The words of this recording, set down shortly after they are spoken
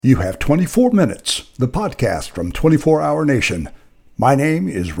You have 24 minutes, the podcast from 24 Hour Nation. My name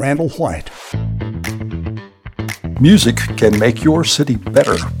is Randall White. Music can make your city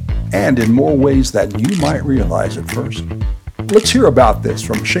better, and in more ways than you might realize at first. Let's hear about this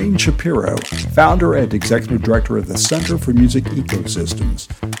from Shane Shapiro, founder and executive director of the Center for Music Ecosystems.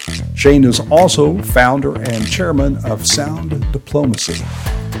 Shane is also founder and chairman of Sound Diplomacy.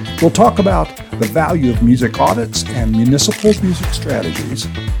 We'll talk about the value of music audits and municipal music strategies,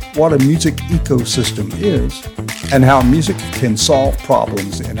 what a music ecosystem is, and how music can solve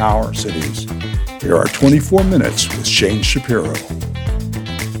problems in our cities. Here are 24 minutes with Shane Shapiro.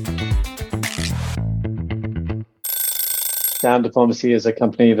 Sound Diplomacy is a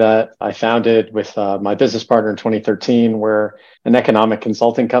company that I founded with my business partner in 2013. We're an economic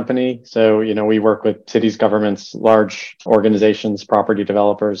consulting company. So, we work with cities, governments, large organizations, property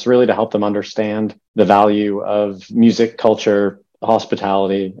developers, really to help them understand the value of music, culture,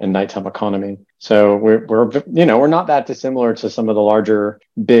 hospitality, and nighttime economy. So we're not that dissimilar to some of the larger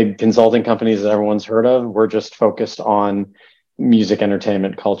big consulting companies that everyone's heard of. We're just focused on music,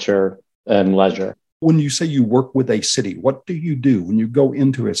 entertainment, culture, and leisure. When you say you work with a city, what do you do when you go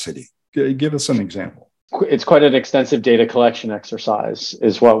into a city? Give us an example. It's quite an extensive data collection exercise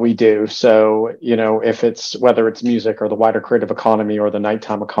is what we do. So, whether it's music or the wider creative economy or the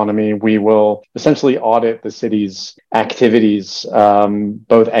nighttime economy, we will essentially audit the city's activities,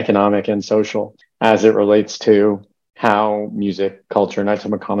 both economic and social, as it relates to how music, culture,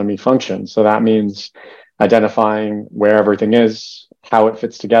 nighttime economy functions. So that means identifying where everything is, how it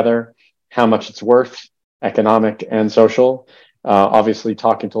fits together, how much it's worth, economic and social, obviously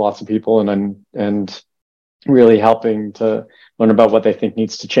talking to lots of people and really helping to learn about what they think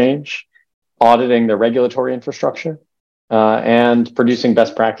needs to change, auditing the regulatory infrastructure, and producing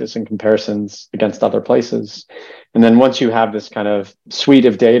best practice and comparisons against other places. And then once you have this kind of suite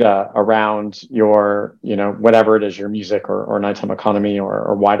of data around your, whatever it is, your music or nighttime economy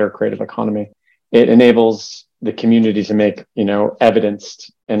or wider creative economy, it enables the community to make,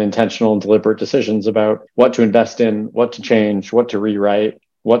 evidenced and intentional and deliberate decisions about what to invest in, what to change, what to rewrite,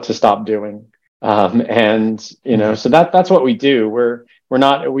 what to stop doing. So that's what we do.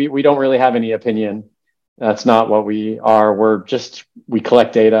 We don't really have any opinion. That's not what we are. We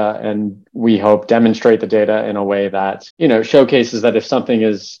collect data and we hope demonstrate the data in a way that, showcases that if something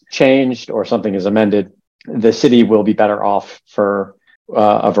is changed or something is amended, the city will be better off for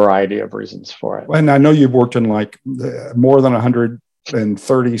a variety of reasons for it. And I know you've worked in more than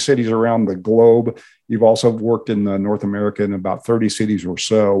 130 cities around the globe. You've also worked in North America in about 30 cities or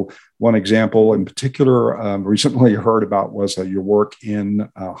so. One example in particular recently heard about was your work in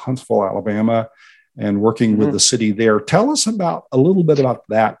Huntsville, Alabama, and working with the city there. Tell us a little bit about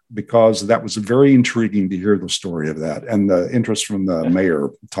that, because that was very intriguing to hear the story of that and the interest from the mayor,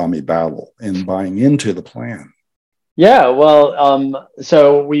 Tommy Battle, in buying into the plan. Yeah, well,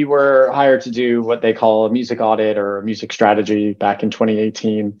 so we were hired to do what they call a music audit or a music strategy back in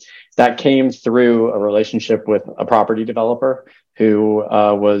 2018. That came through a relationship with a property developer who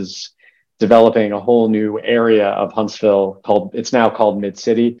was developing a whole new area of Huntsville it's now called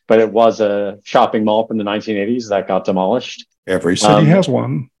Mid-City, but it was a shopping mall from the 1980s that got demolished. Every city has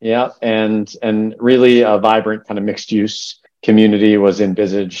one. Yeah, and really a vibrant kind of mixed use community was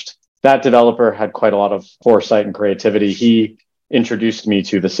envisaged. That developer had quite a lot of foresight and creativity. He introduced me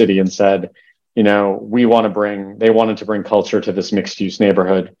to the city and said, they wanted to bring culture to this mixed use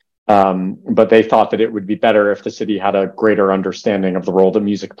neighborhood. But they thought that it would be better if the city had a greater understanding of the role that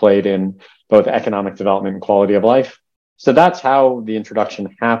music played in both economic development and quality of life. So that's how the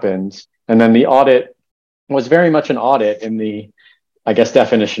introduction happened. And then the audit was very much an audit in the,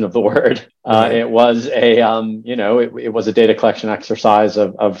 definition of the word. It was it was a data collection exercise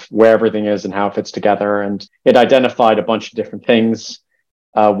of where everything is and how it fits together. And it identified a bunch of different things.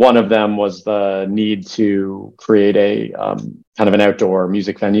 One of them was the need to create a kind of an outdoor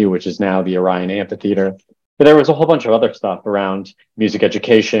music venue, which is now the Orion Amphitheater. But there was a whole bunch of other stuff around music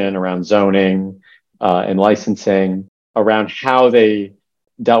education, around zoning and licensing, around how they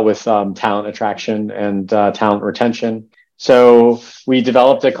dealt with talent attraction and talent retention. So we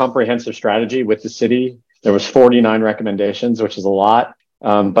developed a comprehensive strategy with the city. There was 49 recommendations, which is a lot.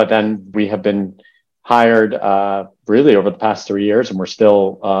 But then we have been hired really over the past 3 years, and we're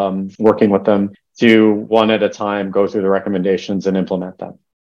still working with them to one at a time go through the recommendations and implement them.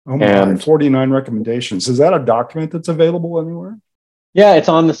 Oh my, 49 recommendations. Is that a document that's available anywhere? Yeah, it's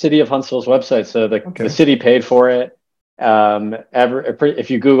on the City of Huntsville's website. So the city paid for it.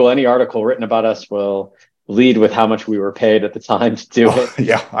 If you Google any article written about us, will lead with how much we were paid at the time to do it.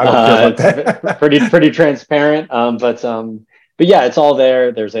 Yeah, I don't care about that. pretty transparent. But But yeah, it's all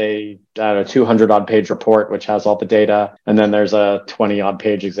there. There's a 200 odd page report, which has all the data. And then there's a 20 odd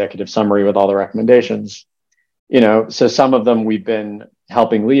page executive summary with all the recommendations. So some of them we've been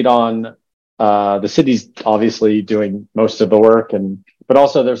helping lead on. The city's obviously doing most of the work, but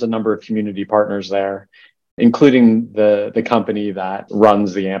also there's a number of community partners there, including the company that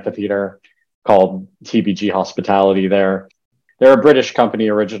runs the amphitheater called TBG Hospitality. They're a British company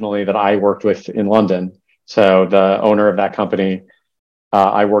originally that I worked with in London. So the owner of that company,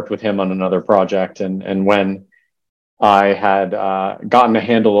 I worked with him on another project. And when I had gotten a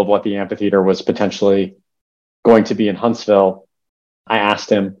handle of what the amphitheater was potentially going to be in Huntsville, I asked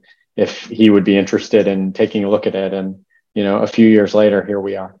him if he would be interested in taking a look at it. And, a few years later, here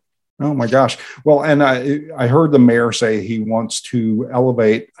we are. Oh my gosh. Well, and I heard the mayor say he wants to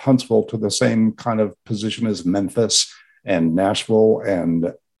elevate Huntsville to the same kind of position as Memphis and Nashville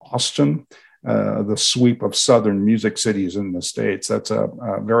and Austin. The sweep of Southern music cities in the States. That's a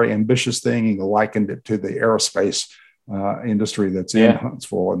very ambitious thing. He likened it to the aerospace industry that's in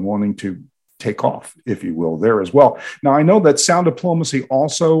Huntsville and wanting to take off, if you will, there as well. Now, I know that Sound Diplomacy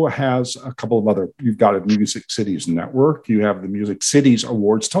also has a couple of other, you've got a Music Cities Network, you have the Music Cities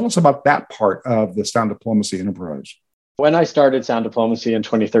Awards. Tell us about that part of the Sound Diplomacy enterprise. When I started Sound Diplomacy in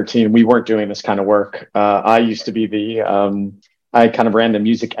 2013, we weren't doing this kind of work. I used to be I kind of ran the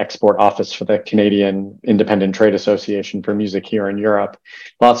music export office for the Canadian Independent Trade Association for music here in Europe.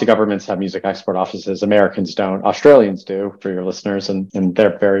 Lots of governments have music export offices. Americans don't. Australians do, for your listeners, and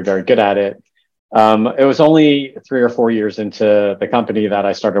they're very, very good at it. It was only 3 or 4 years into the company that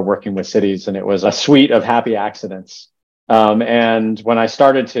I started working with cities, and it was a suite of happy accidents. And when I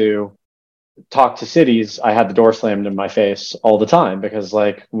started to talk to cities, I had the door slammed in my face all the time because,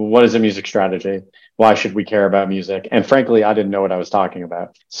 what is a music strategy? Why should we care about music? And frankly, I didn't know what I was talking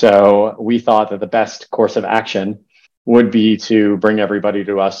about. So we thought that the best course of action would be to bring everybody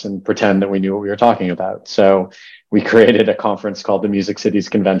to us and pretend that we knew what we were talking about. So we created a conference called the Music Cities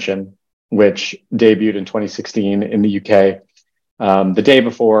Convention, which debuted in 2016 in the UK. The day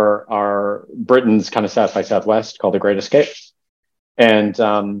before our Britain's kind of South by Southwest called the Great Escape. And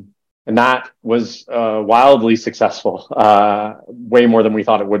that was wildly successful, way more than we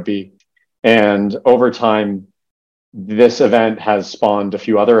thought it would be. And over time, this event has spawned a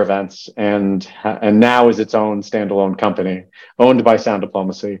few other events and now is its own standalone company owned by Sound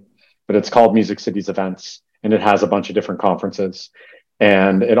Diplomacy, but it's called Music Cities Events, and it has a bunch of different conferences.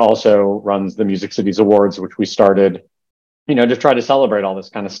 And it also runs the Music Cities Awards, which we started, to try to celebrate all this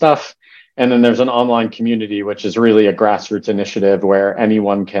kind of stuff. And then there's an online community, which is really a grassroots initiative where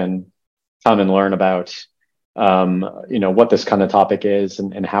anyone can come and learn about what this kind of topic is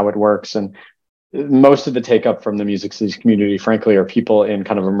and how it works. And most of the take up from the Music Cities community, frankly, are people in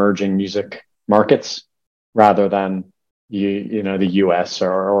kind of emerging music markets rather than the US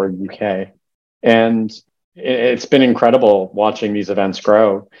or UK. And it's been incredible watching these events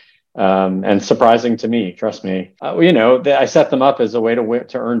grow, and surprising to me, trust me. I set them up as a way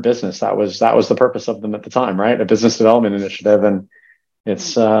to earn business. That was the purpose of them at the time, right? A business development initiative. And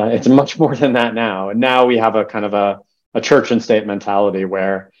it's much more than that now. And now we have a kind of a church and state mentality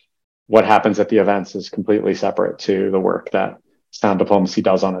where what happens at the events is completely separate to the work that Sound Diplomacy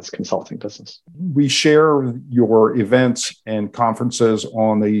does on its consulting business. We share your events and conferences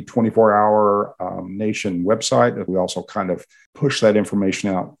on the 24-hour Nation website. We also kind of push that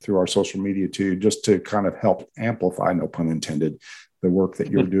information out through our social media too, just to kind of help amplify, no pun intended, the work that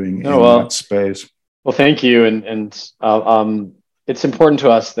you're doing in that space. Well, thank you. And it's important to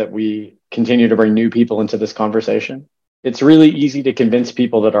us that we continue to bring new people into this conversation. It's really easy to convince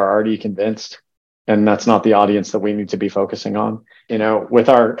people that are already convinced. And that's not the audience that we need to be focusing on, with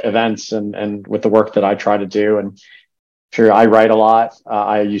our events and with the work that I try to do. And sure, I write a lot.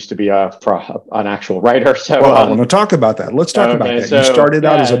 I used to be an actual writer. So I want to talk about that. Let's talk about that. So, you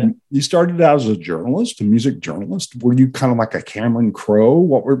started out as a journalist, a music journalist. Were you kind of like a Cameron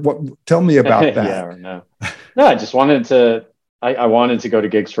Crowe? Tell me about that. No, I just wanted to. I wanted to go to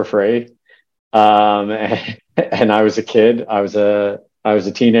gigs for free, and I was a kid. I was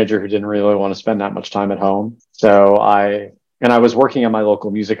a teenager who didn't really want to spend that much time at home. So I was working at my local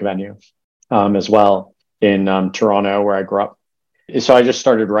music venue as well in Toronto, where I grew up. So I just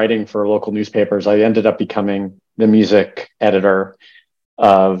started writing for local newspapers. I ended up becoming the music editor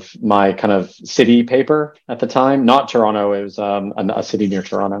of my kind of city paper at the time. Not Toronto, it was a city near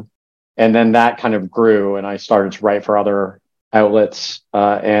Toronto. And then that kind of grew, and I started to write for other outlets.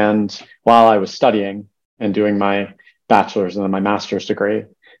 And while I was studying and doing my bachelor's and then my master's degree,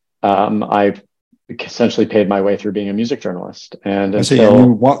 I essentially paid my way through being a music journalist. And so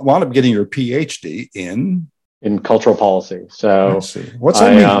you wound up getting your PhD in in cultural policy. I So see. What's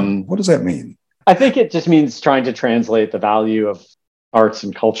that mean? What does that mean? I think it just means trying to translate the value of arts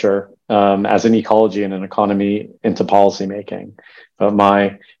and culture as an ecology and an economy into policymaking. But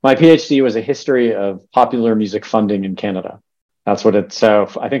my PhD was a history of popular music funding in Canada. That's what it's. So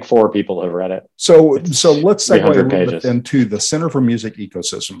I think 4 people have read it. So let's segue a little pages. bit into the Center for Music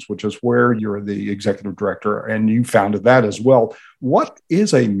Ecosystems, which is where you're the executive director, and you founded that as well. What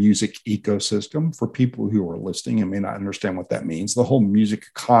is a music ecosystem for people who are listening and may not understand what that means? The whole music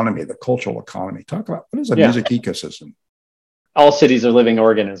economy, the cultural economy. Talk about what is a music ecosystem? All cities are living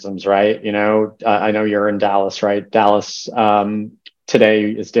organisms, right? You know, I know you're in Dallas, right? Dallas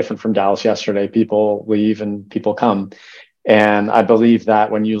today is different from Dallas yesterday. People leave and people come. And I believe that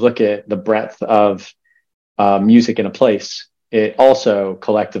when you look at the breadth of music in a place, it also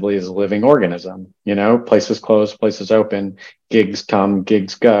collectively is a living organism. You know, places close, places open, gigs come,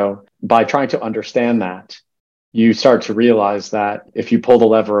 gigs go. By trying to understand that, you start to realize that if you pull the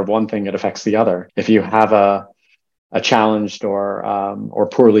lever of one thing, it affects the other. If you have a challenged or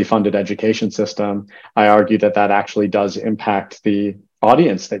poorly funded education system, I argue that actually does impact the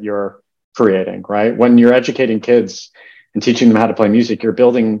audience that you're creating, right? When you're educating kids and teaching them how to play music, you're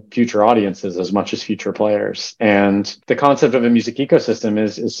building future audiences as much as future players. And the concept of a music ecosystem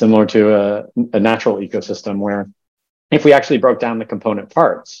is similar to a natural ecosystem, where if we actually broke down the component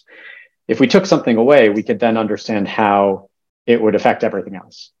parts, if we took something away, we could then understand how it would affect everything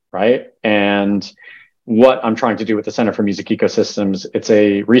else, right? And what I'm trying to do with the Center for Music Ecosystems, it's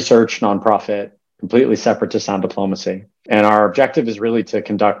a research nonprofit, completely separate to sound diplomacy. And our objective is really to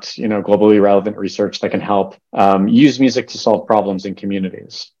conduct, globally relevant research that can help use music to solve problems in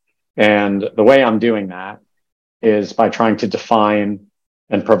communities. And the way I'm doing that is by trying to define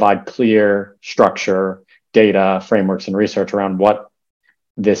and provide clear structure, data, frameworks, and research around what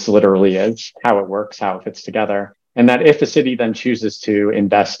this literally is, how it works, how it fits together. And that if a city then chooses to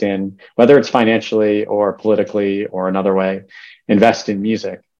invest in, whether it's financially or politically or another way, invest in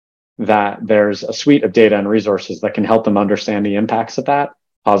music, that there's a suite of data and resources that can help them understand the impacts of that,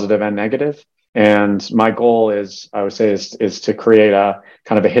 positive and negative. And my goal is, I would say, is to create a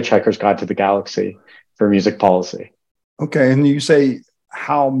kind of a hitchhiker's guide to the galaxy for music policy. Okay. And you say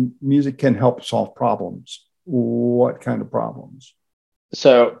how music can help solve problems. What kind of problems?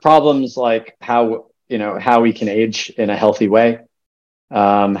 So problems like how we can age in a healthy way,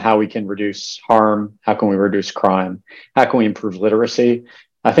 how we can reduce harm, how can we reduce crime, how can we improve literacy.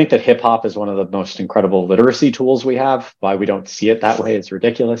 I think that hip hop is one of the most incredible literacy tools we have. Why we don't see it that way is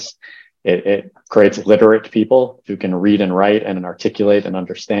ridiculous. It creates literate people who can read and write and articulate and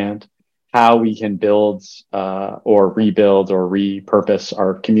understand. How we can build or rebuild or repurpose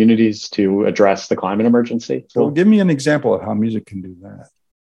our communities to address the climate emergency. So give me an example of how music can do that.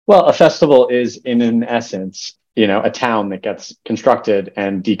 Well, a festival is, in essence, a town that gets constructed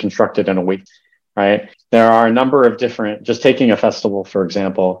and deconstructed in a week, right? There are a number of different, just taking a festival, for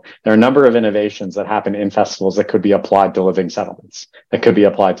example, there are a number of innovations that happen in festivals that could be applied to living settlements, that could be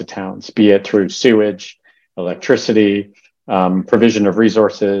applied to towns, be it through sewage, electricity, provision of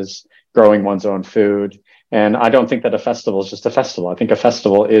resources, growing one's own food. And I don't think that a festival is just a festival. I think a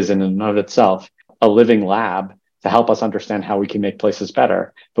festival is in and of itself a living lab to help us understand how we can make places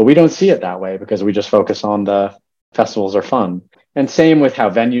better. But we don't see it that way because we just focus on the festivals are fun. And same with how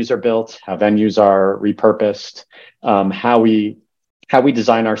venues are built, how venues are repurposed, how we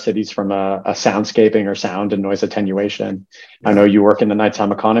design our cities from a soundscaping or sound and noise attenuation. Yeah. I know you work in the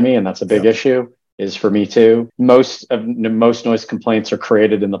nighttime economy, and that's a big issue. Is for me too. Most noise complaints are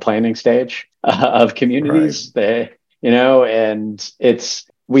created in the planning stage of communities. Right. And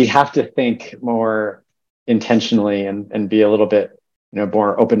we have to think more intentionally and be a little bit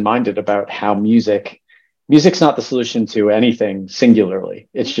more open-minded about how music's not the solution to anything singularly.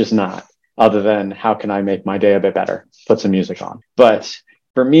 It's just not, other than how can I make my day a bit better, put some music on. But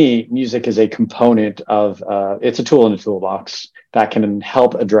for me, music is a component of it's a tool in a toolbox that can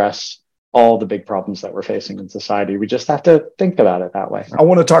help address all the big problems that we're facing in society. We just have to think about it that way. I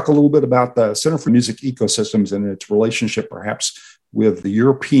want to talk a little bit about the Center for Music Ecosystems and its relationship perhaps with the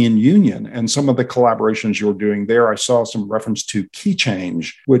European Union and some of the collaborations you're doing there. I saw some reference to Key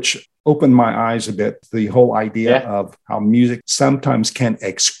Change, which opened my eyes a bit. The whole idea of how music sometimes can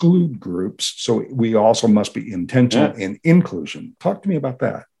exclude groups. So we also must be intentional in inclusion. Talk to me about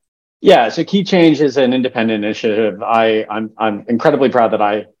that. Yeah, so Key Change is an independent initiative. I'm incredibly proud that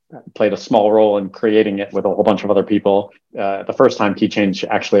I played a small role in creating it with a whole bunch of other people. The first time Key Change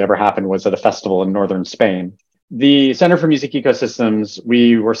actually ever happened was at a festival in northern Spain. The Center for Music Ecosystems,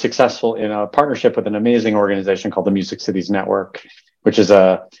 we were successful in a partnership with an amazing organization called the Music Cities Network, which is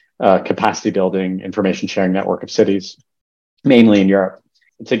a capacity building, information sharing network of cities, mainly in Europe,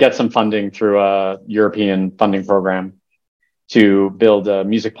 to get some funding through a European funding program to build a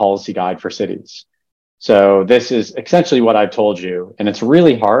music policy guide for cities. So this is essentially what I've told you. And it's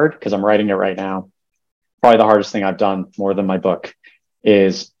really hard because I'm writing it right now. Probably the hardest thing I've done, more than my book,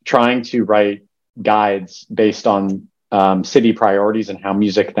 is trying to write guides based on city priorities and how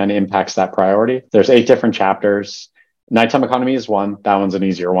music then impacts that priority. There's 8 different chapters. Nighttime economy is one. That one's an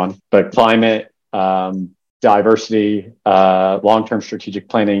easier one. But climate, diversity, long-term strategic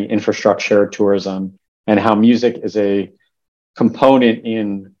planning, infrastructure, tourism, and how music is a component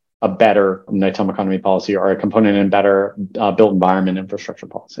in a better nighttime economy policy, or a component in better built environment infrastructure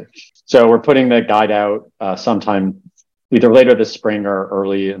policy. So we're putting the guide out sometime either later this spring or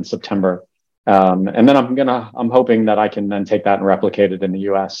early in September. And then I'm hoping that I can then take that and replicate it in the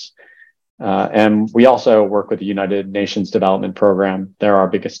US. And we also work with the United Nations Development Program. They're our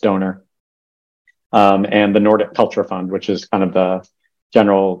biggest donor. And the Nordic Culture Fund, which is kind of the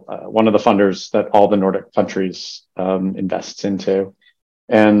general, one of the funders that all the Nordic countries invests into.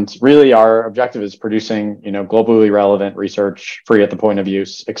 And really our objective is producing, globally relevant research, free at the point of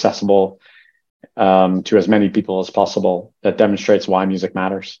use, accessible to as many people as possible, that demonstrates why music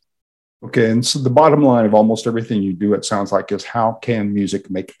matters. Okay. And so the bottom line of almost everything you do, it sounds like, is how can music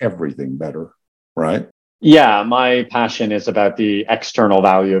make everything better, right? Yeah, my passion is about the external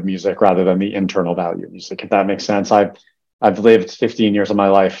value of music rather than the internal value of music, if that makes sense. I've lived 15 years of my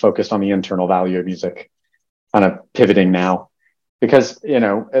life focused on the internal value of music, kind of pivoting now. Because,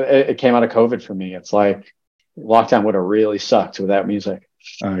 it came out of COVID for me. It's like lockdown would have really sucked without music.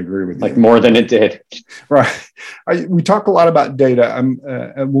 I agree with you. Like more than it did. Right. We talk a lot about data. And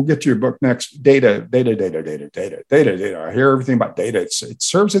we'll get to your book next. Data. I hear everything about data. It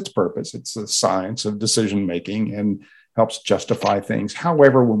serves its purpose. It's the science of decision making and helps justify things.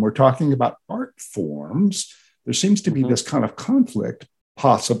 However, when we're talking about art forms, there seems to be this kind of conflict,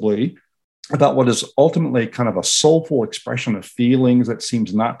 possibly, about what is ultimately kind of a soulful expression of feelings that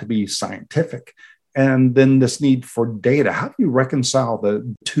seems not to be scientific. And then this need for data. How do you reconcile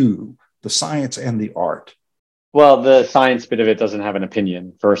the two, the science and the art? Well, the science bit of it doesn't have an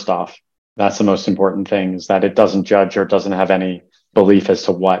opinion, first off. That's the most important thing, is that it doesn't judge or doesn't have any belief as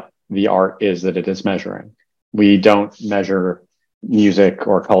to what the art is that it is measuring. We don't measure music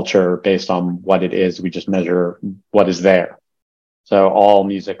or culture based on what it is. We just measure what is there. So all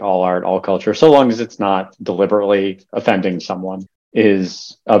music, all art, all culture, so long as it's not deliberately offending someone,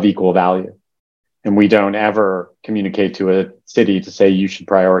 is of equal value. And we don't ever communicate to a city to say you should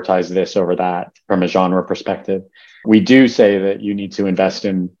prioritize this over that from a genre perspective. We do say that you need to invest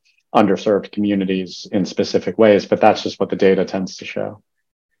in underserved communities in specific ways, but that's just what the data tends to show.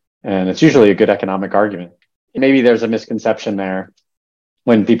 And it's usually a good economic argument. Maybe there's a misconception there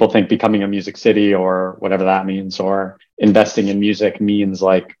when people think becoming a music city or whatever that means, or investing in music means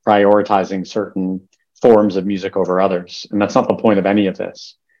like prioritizing certain forms of music over others. And that's not the point of any of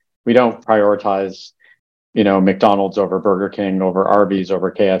this. We don't prioritize, McDonald's over Burger King, over Arby's,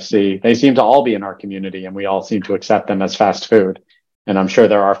 over KFC. They seem to all be in our community and we all seem to accept them as fast food. And I'm sure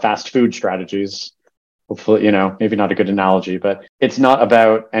there are fast food strategies. Hopefully, maybe not a good analogy, but it's not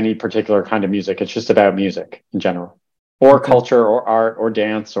about any particular kind of music. It's just about music in general, or culture, or art, or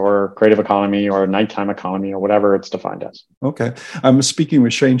dance, or creative economy, or nighttime economy, or whatever it's defined as. Okay. I'm speaking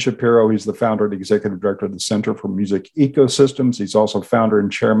with Shane Shapiro. He's the founder and executive director of the Center for Music Ecosystems. He's also founder and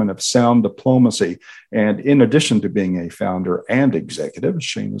chairman of Sound Diplomacy. And in addition to being a founder and executive,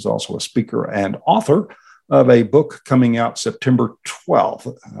 Shane is also a speaker and author of a book coming out September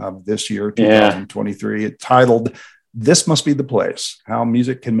 12th of this year, 2023, titled This Must Be the Place, How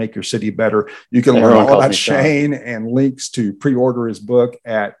Music Can Make Your City Better. You can learn all about Shane and links to pre-order his book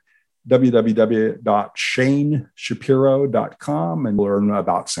at www.shaneshapiro.com and learn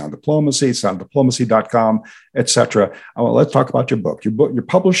about Sound Diplomacy, sounddiplomacy.com, etc. Let's talk about your book. Your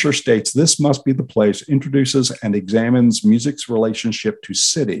publisher states This Must Be the Place introduces and examines music's relationship to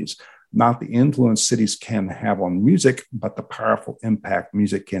cities, not the influence cities can have on music, but the powerful impact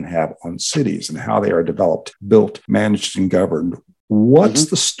music can have on cities and how they are developed, built, managed, and governed. What's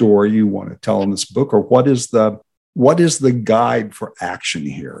the story you want to tell in this book, or what is the guide for action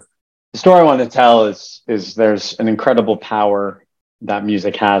here? The story I want to tell is there's an incredible power that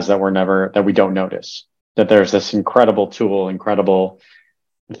music has that we don't notice. That there's this incredible tool, incredible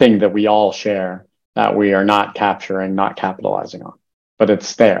thing that we all share that we are not capturing, not capitalizing on, but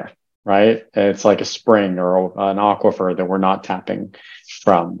it's there. Right? It's like a spring or an aquifer that we're not tapping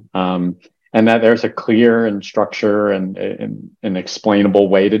from. And that there's a clear and structure and an explainable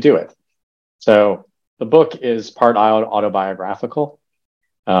way to do it. So the book is part autobiographical.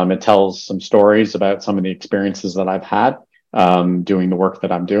 It tells some stories about some of the experiences that I've had doing the work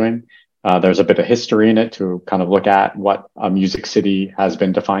that I'm doing. There's a bit of history in it to kind of look at what a music city has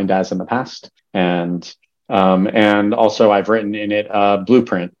been defined as in the past. And also I've written in it a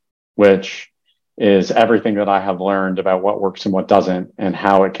blueprint, which is everything that I have learned about what works and what doesn't and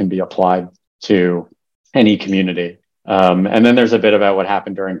how it can be applied to any community. And then there's a bit about what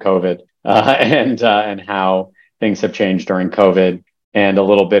happened during COVID and how things have changed during COVID, and a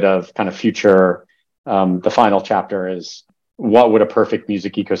little bit of kind of future. The final chapter is what would a perfect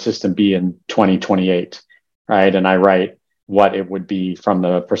music ecosystem be in 2028, right? And I write what it would be from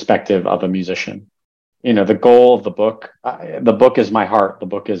the perspective of a musician. The goal of the book is my heart. The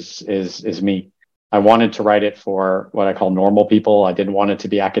book is me. I wanted to write it for what I call normal people. I didn't want it to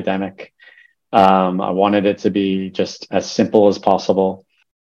be academic. I wanted it to be just as simple as possible.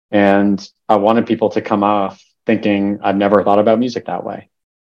 And I wanted people to come off thinking, I've never thought about music that way.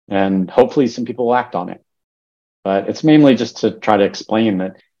 And hopefully some people will act on it. But it's mainly just to try to explain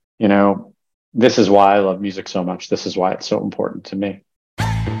that, this is why I love music so much. This is why it's so important to me.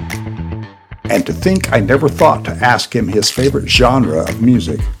 And to think I never thought to ask him his favorite genre of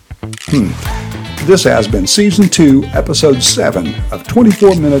music. This has been Season 2, Episode 7 of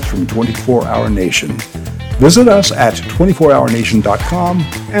 24 Minutes from 24 Hour Nation. Visit us at 24hournation.com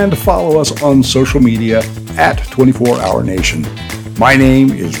and follow us on social media at 24 Hour Nation. My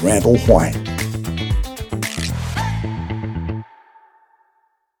name is Randall White.